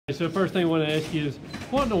So the first thing I want to ask you is,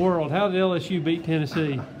 what in the world? How did LSU beat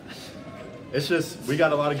Tennessee? It's just we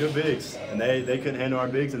got a lot of good bigs, and they couldn't handle our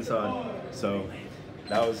bigs inside. So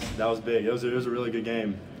that was big. It was a really good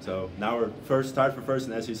game. So now we're tied for first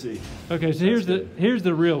in the SEC. Okay, so here's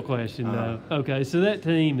the real question though. Okay, so that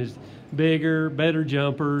team is bigger, better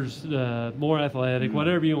jumpers, more athletic,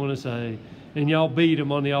 whatever you want to say, and y'all beat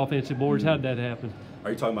them on the offensive boards. How did that happen?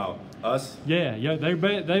 Are you talking about us? Yeah, they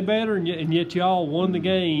better, and yet y'all won the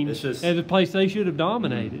game at the place they should have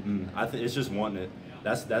dominated. I think it's just wanting it.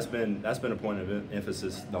 That's been a point of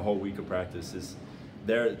emphasis the whole week of practice. Is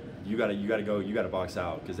you gotta box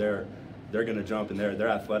out, because they're gonna jump, and they're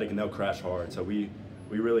athletic, and they'll crash hard. So we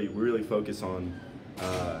really focus on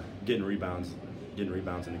getting rebounds in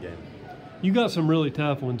the game. You got some really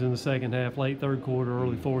tough ones in the second half, late third quarter,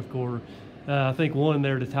 early fourth quarter. I think one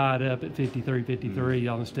there to tie it up at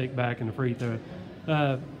 53-53 on the stick back and the free throw.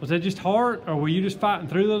 Was that just hard, or were you just fighting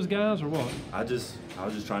through those guys, or what? I was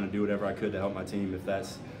just trying to do whatever I could to help my team. If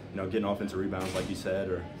that's getting offensive rebounds like you said,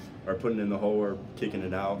 or putting it in the hole or kicking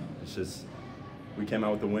it out. It's just we came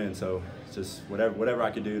out with the win, so it's just whatever I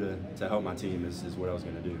could do to help my team is what I was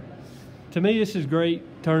going to do. To me, this is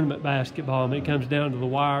great tournament basketball. I mean, it comes down to the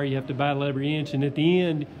wire. You have to battle every inch, and at the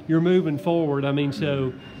end, you're moving forward. I mean,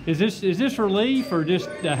 so is this relief or just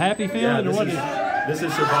a happy feeling, or what is it? This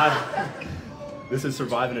is survive. This is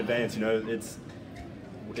survive in advance. It's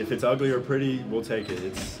if it's ugly or pretty, we'll take it.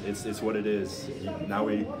 It's what it is. Now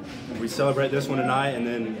we celebrate this one tonight, and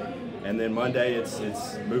then Monday it's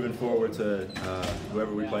moving forward to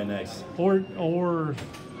whoever we play next. Or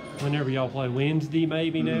whenever y'all play Wednesday,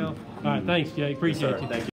 maybe now. All right, thanks, Jake. Appreciate you. Thank you.